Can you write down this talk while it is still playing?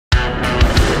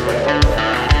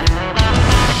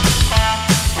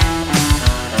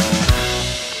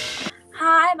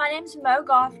name's Mo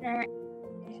Goffner,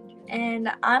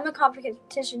 and I'm a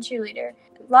competition cheerleader.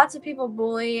 Lots of people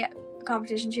bully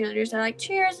competition cheerleaders. They're like,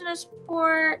 cheer isn't a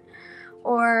sport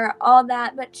or all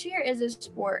that, but cheer is a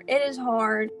sport. It is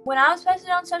hard. When I was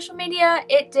posted on social media,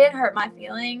 it did hurt my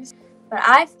feelings, but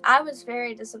I was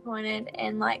very disappointed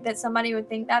in like that somebody would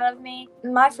think that of me.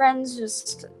 My friends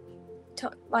just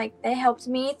they helped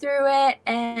me through it,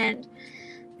 and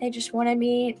they just wanted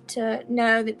me to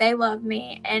know that they love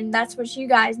me, and that's what you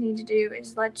guys need to do,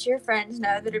 is let your friends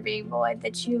know that are being bullied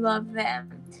that you love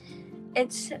them.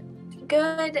 It's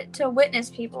good to witness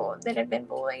people that have been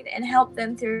bullied and help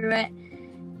them through it.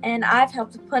 And I've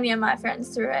helped plenty of my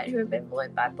friends through it who have been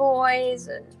bullied by boys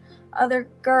and other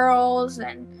girls,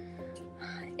 and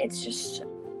it's just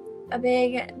a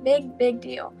big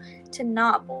deal to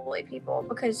not bully people,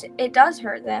 because it does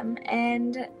hurt them,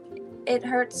 and it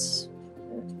hurts.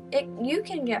 You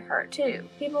can get hurt too.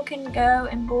 People can go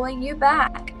and bully you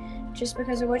back just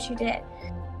because of what you did.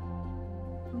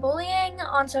 Bullying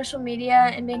on social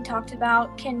media and being talked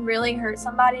about can really hurt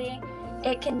somebody.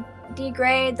 It can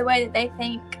degrade the way that they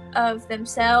think of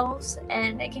themselves,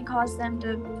 and it can cause them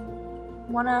to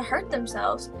want to hurt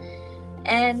themselves.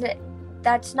 And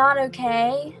that's not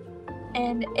okay.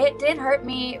 And it did hurt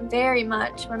me very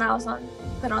much when I was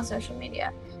put on social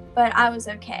media, but I was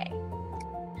okay.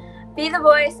 Be the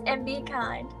voice and be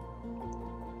kind.